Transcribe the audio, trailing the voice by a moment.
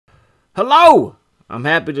Hello! I'm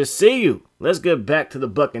happy to see you. Let's get back to the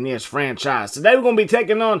Buccaneers franchise. Today we're going to be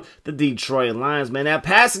taking on the Detroit Lions, man. That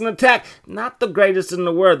passing attack, not the greatest in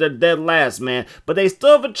the world. They're dead last, man. But they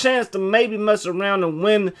still have a chance to maybe mess around and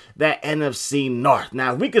win that NFC North.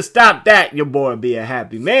 Now, if we could stop that, your boy would be a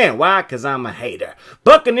happy man. Why? Because I'm a hater.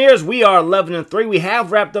 Buccaneers, we are 11-3. We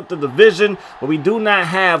have wrapped up the division, but we do not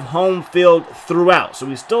have home field throughout. So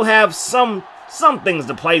we still have some things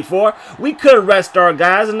to play for. We could rest our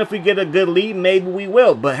guys, and if we get a good lead, maybe we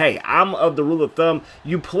will. But hey, I'm of the rule of thumb,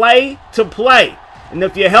 you play to play. And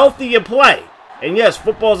if you're healthy, you play. And yes,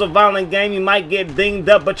 football's a violent game. You might get dinged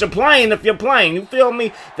up, but you're playing if you're playing. You feel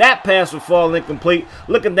me? That pass would fall incomplete.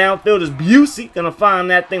 Looking downfield is Busey. Gonna find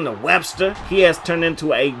that thing to Webster. He has turned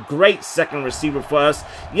into a great second receiver for us.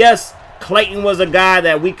 Yes, Clayton was a guy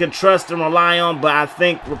that we could trust and rely on, but I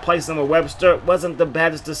think replacing him with Webster wasn't the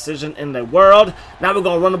baddest decision in the world. Now we're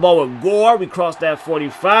going to run the ball with Gore. We crossed that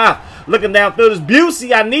 45. Looking downfield is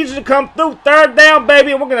Busey. I need you to come through. Third down,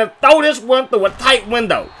 baby, and we're going to throw this one through a tight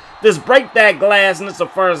window. Just break that glass, and it's a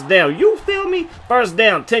first down. You feel me? First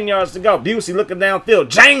down, 10 yards to go. Busey looking downfield.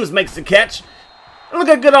 James makes the catch. Look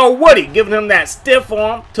at good old Woody giving him that stiff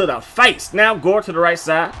arm to the face. Now Gore to the right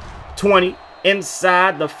side. 20.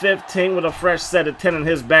 Inside the 15 with a fresh set of 10 in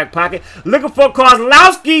his back pocket. Looking for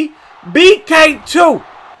Kozlowski. BK2.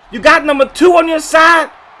 You got number 2 on your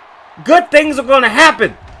side. Good things are going to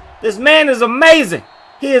happen. This man is amazing.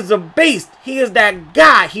 He is a beast. He is that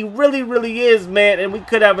guy. He really, really is, man. And we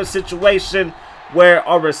could have a situation where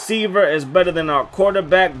our receiver is better than our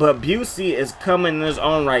quarterback, but Busey is coming in his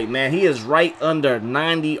own right, man. He is right under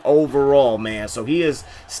 90 overall, man. So he is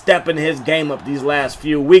stepping his game up these last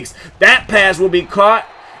few weeks. That pass will be caught,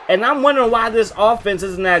 and I'm wondering why this offense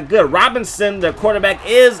isn't that good. Robinson, the quarterback,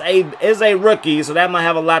 is a rookie, so that might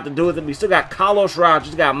have a lot to do with it. We still got Carlos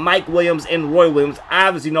Rogers, got Mike Williams and Roy Williams.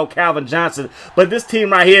 Obviously, no Calvin Johnson, but this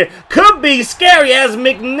team right here could be scary as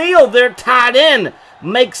McNeil, their tight end,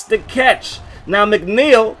 makes the catch. Now,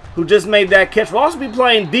 McNeil, who just made that catch, will also be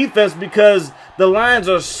playing defense because the Lions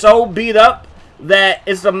are so beat up that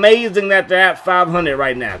it's amazing that they're at 500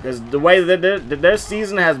 right now because the way that their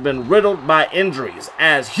season has been riddled by injuries.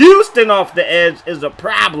 As Houston off the edge is a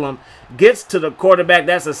problem, gets to the quarterback,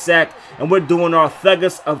 that's a sack, and we're doing our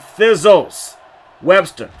thuggus of fizzles.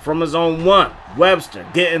 Webster from his own one. Webster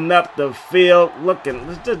getting up the field,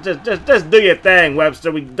 looking. Just do your thing,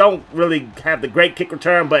 Webster. We don't really have the great kick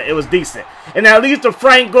return, but it was decent. And that leads to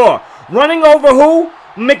Frank Gore. Running over who?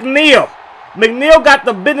 McNeil. McNeil got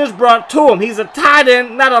the business brought to him. He's a tight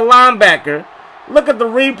end, not a linebacker. Look at the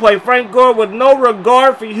replay. Frank Gore with no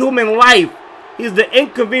regard for human life. He's the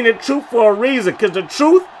inconvenient truth for a reason, because the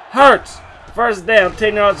truth hurts. First down,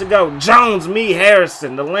 10 yards to go. Jones, me,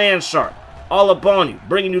 Harrison, the land shark. All up on you,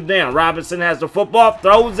 bringing you down. Robinson has the football,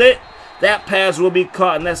 throws it. That pass will be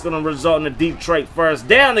caught, and that's going to result in a Detroit first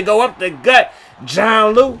down. They go up the gut.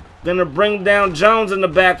 John Lou going to bring down Jones in the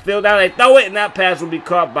backfield. Now they throw it, and that pass will be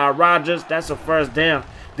caught by Rogers. That's a first down.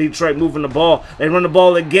 Detroit moving the ball. They run the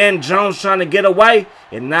ball again. Jones trying to get away,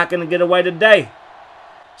 and not going to get away today.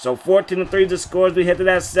 So 14-3 the scores. We head to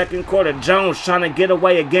that second quarter. Jones trying to get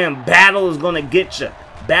away again. Battle is going to get you.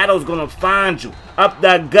 Battle's going to find you. Up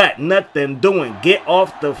the gut. Nothing doing. Get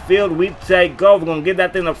off the field. We take over. We're going to get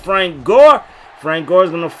that thing to Frank Gore. Frank Gore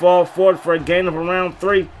is going to fall forward for a gain of around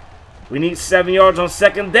 3. We need 7 yards on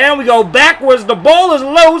second down. We go backwards. The ball is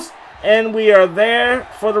loose. And we are there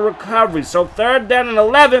for the recovery. So third down and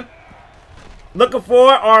 11. Looking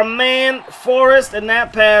for our man, Forrest. And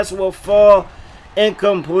that pass will fall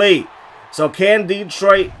incomplete. So can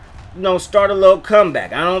Detroit start a little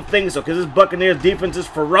comeback? I don't think so, because this Buccaneers defense is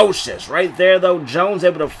ferocious. Right there, though, Jones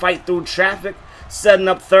able to fight through traffic, setting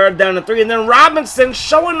up third down and 3. And then Robinson,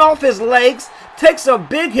 showing off his legs, takes a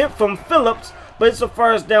big hit from Phillips, but it's a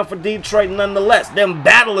first down for Detroit nonetheless. Then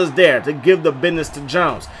Battle is there to give the business to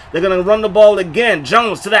Jones. They're going to run the ball again.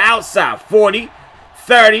 Jones to the outside, 40,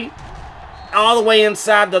 30, all the way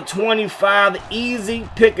inside the 25. Easy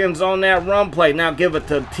pickings on that run play. Now give it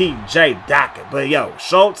to T.J. Dockett. But yo,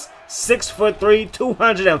 Schultz, 6'3",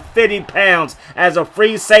 250 pounds as a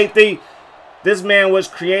free safety. This man was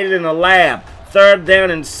created in a lab. Third down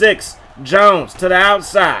and 6. Jones to the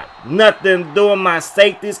outside. Nothing doing. My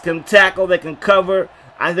safeties can tackle. They can cover.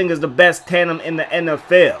 I think is the best tandem in the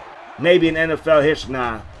NFL. Maybe an NFL history.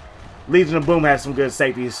 Nah. Legion of Boom has some good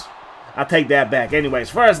safeties. I'll take that back. Anyways,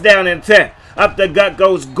 first down and 10. Up the gut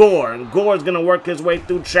goes Gore. And Gore's going to work his way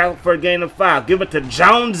through traffic for a gain of 5. Give it to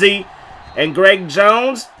Jonesy. And Greg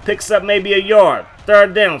Jones picks up maybe a yard.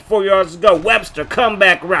 Third down, 4 yards to go. Webster,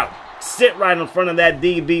 comeback route. Sit right in front of that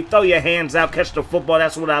DB. Throw your hands out, catch the football.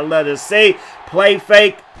 That's what I love to see. Play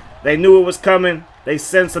fake. They knew it was coming. They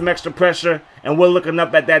sent some extra pressure, and we're looking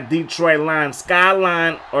up at that Detroit line,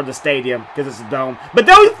 skyline, or the stadium, because it's a dome. But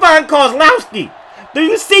then we find Kozlowski. Do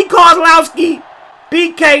you see Kozlowski?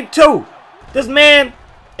 BK2. This man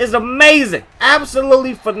is amazing.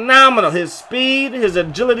 Absolutely phenomenal. His speed, his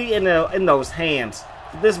agility in those hands.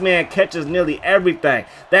 This man catches nearly everything.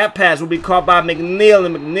 That pass will be caught by McNeil,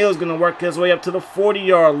 and McNeil's going to work his way up to the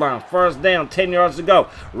 40-yard line. First down, 10 yards to go.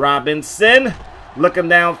 Robinson looking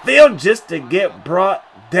downfield just to get brought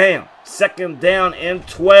down. Second down and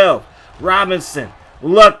 12. Robinson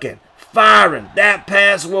looking, firing. That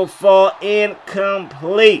pass will fall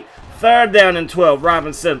incomplete. Third down and 12.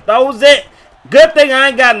 Robinson throws it. Good thing I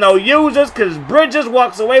ain't got no users, because Bridges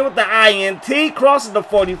walks away with the INT, crosses the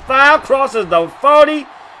 45, crosses the 40,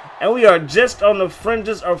 and we are just on the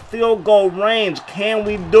fringes of field goal range. Can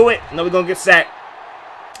we do it? No, we're going to get sacked.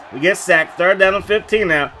 We get sacked. Third down and 15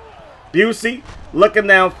 now. Busey looking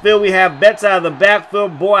downfield. We have Betts out of the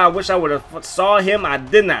backfield. Boy, I wish I would have saw him. I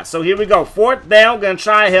did not. So here we go. Fourth down. Going to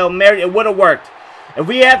try a Hail Mary. It would have worked. If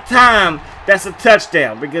we had time, that's a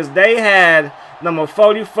touchdown, because they had number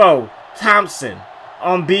 44, Thompson,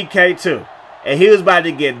 on BK2. And he was about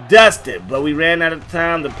to get dusted, but we ran out of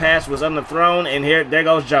time. The pass was underthrown, and there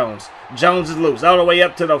goes Jones. Jones is loose. All the way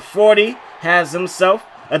up to the 40. Has himself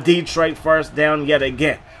a Detroit first down yet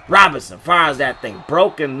again. Robinson fires that thing.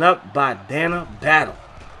 Broken up by Dana Battle.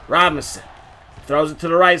 Robinson throws it to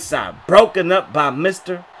the right side. Broken up by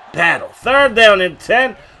Mr. Battle. Third down and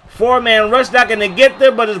 10. Four-man rush. Not going to get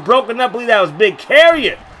there, but it's broken up. I believe that was Big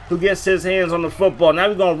Carrier who gets his hands on the football. Now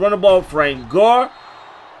we're going to run the ball for Gore.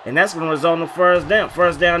 And that's going to result in the first down.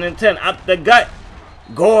 First down and 10. Up the gut.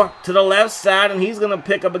 Gore to the left side, and he's going to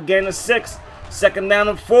pick up a gain of 6. Second down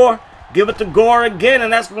and 4. Give it to Gore again,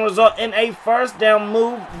 and that's going to result in a first down.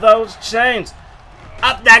 Move those chains.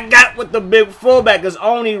 Up that gut with the big fullback. It's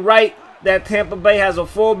only right that Tampa Bay has a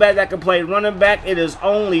fullback that can play running back. It is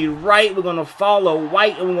only right. We're going to follow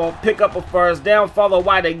White, and we're going to pick up a first down. Follow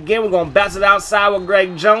White again. We're going to bounce it outside with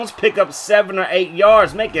Greg Jones. Pick up 7 or 8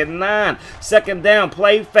 yards. Make it 9. Second down.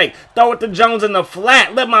 Play fake. Throw it to Jones in the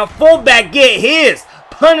flat. Let my fullback get his.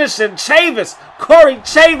 Punishing Chavis. Corey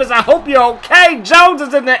Chavis, I hope you're okay. Jones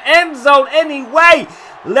is in the end zone anyway.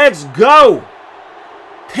 Let's go.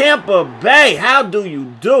 Tampa Bay, how do you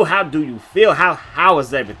do? How do you feel? How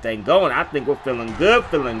is everything going? I think we're feeling good,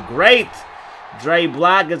 feeling great. Dre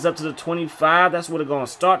Block gets up to the 25. That's where they're going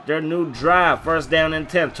to start their new drive. First down and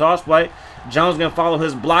 10. Toss play. Jones going to follow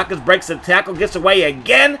his blockers. Breaks the tackle. Gets away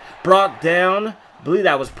again. Brought down. I believe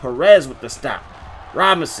that was Perez with the stop.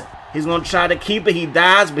 Robinson. He's going to try to keep it. He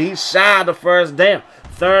dies, but he's shy of the first down.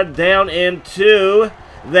 Third down and 2.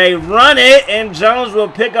 They run it, and Jones will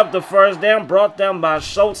pick up the first down, brought down by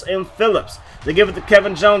Schultz and Phillips. They give it to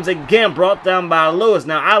Kevin Jones again, brought down by Lewis.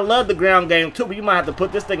 Now, I love the ground game, too, but you might have to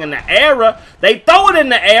put this thing in the air. They throw it in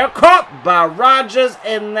the air, caught by Rodgers,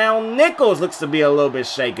 and now Nichols looks to be a little bit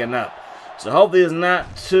shaken up. So, hopefully it's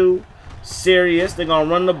not too serious. They're going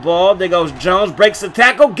to run the ball. There goes Jones, breaks the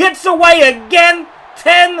tackle, gets away again.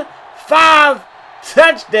 10-5,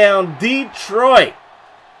 touchdown, Detroit.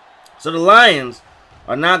 So, the Lions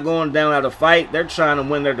are not going down out of fight. They're trying to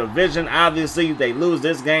win their division. Obviously, if they lose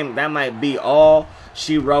this game, that might be all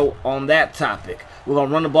she wrote on that topic. We're going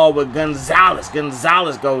to run the ball with Gonzalez.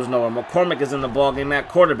 Gonzalez goes nowhere. McCormick is in the ball game at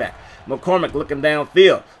quarterback. McCormick looking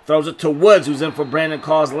downfield. Throws it to Woods, who's in for Brandon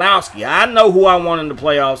Kozlowski. I know who I want in the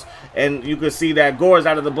playoffs, and you can see that Gore's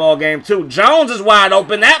out of the ball game too. Jones is wide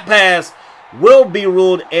open. That pass will be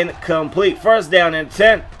ruled incomplete. First down and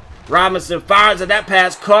 10. Robinson fires at that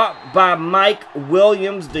pass caught by Mike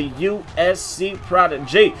Williams, the USC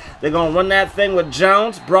prodigy. They're going to run that thing with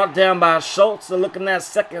Jones, brought down by Schultz. They're looking at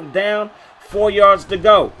second down, 4 yards to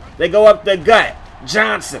go. They go up the gut.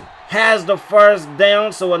 Johnson has the first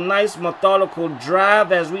down, so a nice methodical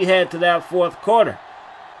drive as we head to that fourth quarter.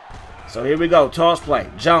 So here we go, toss play.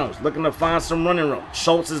 Jones looking to find some running room.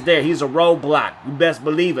 Schultz is there. He's a roadblock. You best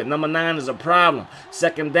believe it. Number 9 is a problem.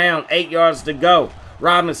 Second down, 8 yards to go.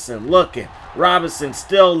 Robinson looking. Robinson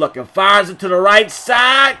still looking. Fires it to the right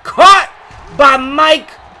side. Caught by Mike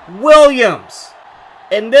Williams.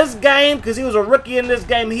 In this game, because he was a rookie in this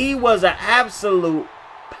game, he was an absolute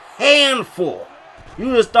handful.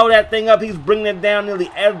 You just throw that thing up, he's bringing it down nearly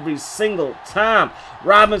every single time.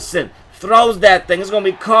 Robinson throws that thing. It's going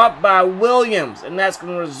to be caught by Williams, and that's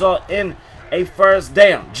going to result in a first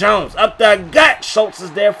down. Jones up the gut. Schultz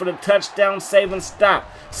is there for the touchdown saving stop.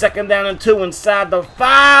 Second down and 2 inside the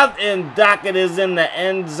 5, and Dockett is in the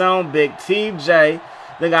end zone. Big TJ.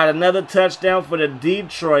 They got another touchdown for the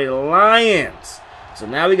Detroit Lions. So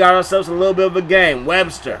now we got ourselves a little bit of a game.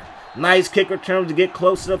 Webster Nice kick returns to get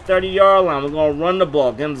close to the 30-yard line. We're going to run the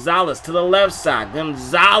ball. Gonzalez to the left side.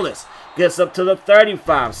 Gonzalez gets up to the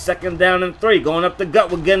 35. 2nd down and 3. Going up the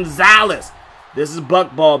gut with Gonzalez. This is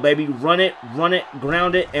Buck ball, baby. Run it,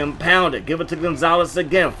 ground it, and pound it. Give it to Gonzalez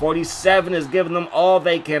again. 47 is giving them all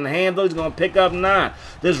they can handle. He's going to pick up 9.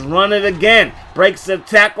 Just run it again. Breaks the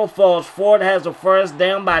tackle, falls forward, has a 1st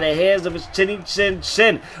down by the hairs of his chinny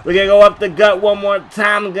chin. We're going to go up the gut one more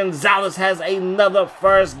time. Gonzalez has another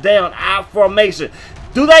 1st down. I formation.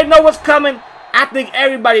 Do they know what's coming? I think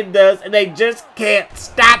everybody does, and they just can't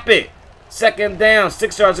stop it. 2nd down,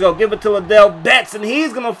 6 yards to go. Give it to Liddell Betts, and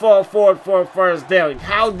he's going to fall forward for a 1st down.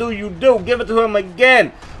 How do you do? Give it to him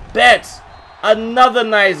again. Betts, another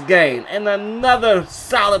nice gain, and another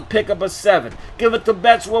solid pickup of 7. Give it to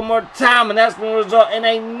Betts one more time, and that's going to result in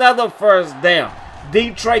another 1st down.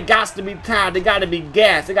 Detroit got to be tired. They got to be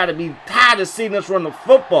gassed. They got to be tired of seeing us run the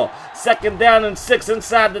football. 2nd down and 6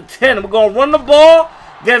 inside the 10. We're going to run the ball.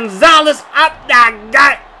 Gonzalez up. I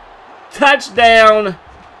got touchdown.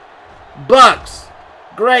 Bucks.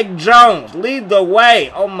 Greg Jones, lead the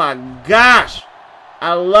way. Oh my gosh.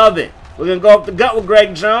 I love it. We're going to go up the gut with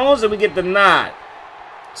Greg Jones, and we get the nod.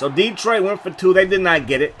 So Detroit went for 2. They did not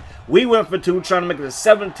get it. We went for 2, trying to make it a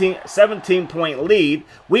 17-point lead.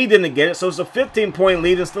 We didn't get it, so it's a 15-point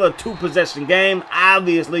lead and still a 2-possession game.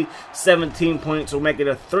 Obviously, 17 points will make it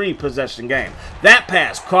a 3-possession game. That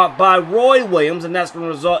pass caught by Roy Williams, and that's going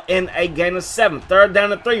to result in a gain of 7. 3rd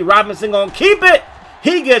down and 3. Robinson going to keep it.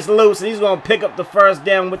 He gets loose, and he's going to pick up the 1st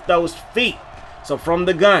down with those feet. So from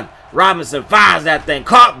the gun, Robinson fires that thing.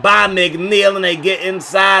 Caught by McNeil, and they get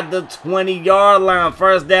inside the 20-yard line.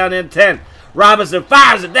 1st down and 10. Robinson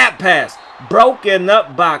fires at that pass. Broken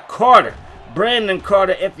up by Carter. Brandon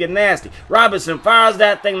Carter, if you're nasty. Robinson fires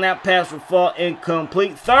that thing. That pass will fall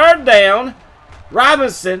incomplete. 3rd down.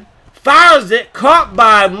 Robinson fires it. Caught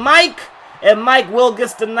by Mike. And Mike Will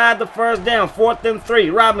gets denied the 1st down. 4th and 3.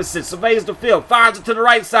 Robinson surveys the field. Fires it to the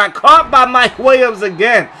right side. Caught by Mike Williams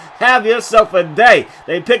again. Have yourself a day.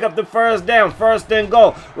 They pick up the 1st down. 1st and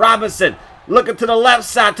goal. Robinson looking to the left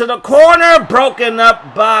side. To the corner. Broken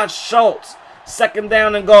up by Schultz. 2nd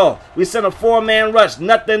down and goal. We send a 4-man rush.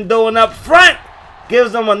 Nothing doing up front.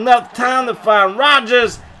 Gives them enough time to find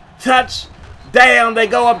Rodgers. Touchdown. They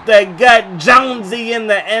go up their gut. Jonesy in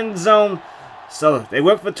the end zone. So they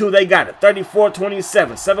went for 2. They got it. 34-27.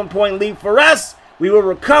 7-point lead for us. We will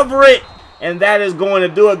recover it. And that is going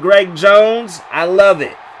to do it. Greg Jones. I love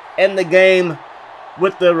it. End the game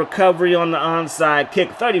with the recovery on the onside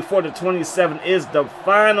kick. 34-27 is the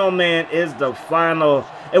final, man. Is the final.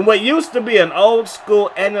 And what used to be an old school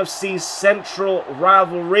NFC Central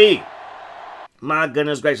rivalry. My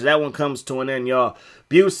goodness gracious, that one comes to an end, y'all.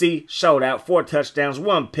 Busey showed out. 4 touchdowns,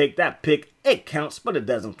 1 pick. That pick, it counts, but it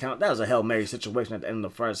doesn't count. That was a Hail Mary situation at the end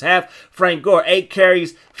of the 1st half. Frank Gore, 8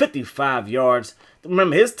 carries, 55 yards.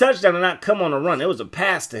 Remember, his touchdown did not come on a run. It was a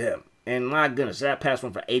pass to him. And my goodness, that pass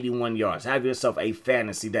went for 81 yards. Have yourself a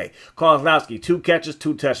fantasy day. Kozlowski, 2 catches,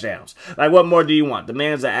 2 touchdowns. Like, what more do you want? The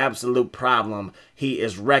man's an absolute problem. He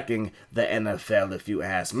is wrecking the NFL, if you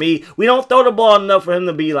ask me. We don't throw the ball enough for him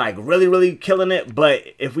to be, like, really, really killing it. But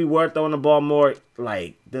if we were throwing the ball more,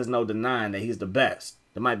 like, there's no denying that he's the best.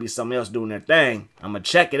 There might be somebody else doing their thing. I'm going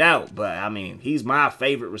to check it out. But, I mean, he's my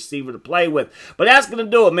favorite receiver to play with. But that's going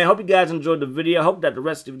to do it, man. Hope you guys enjoyed the video. Hope that the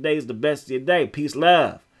rest of your day is the best of your day. Peace,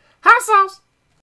 love. Hot sauce.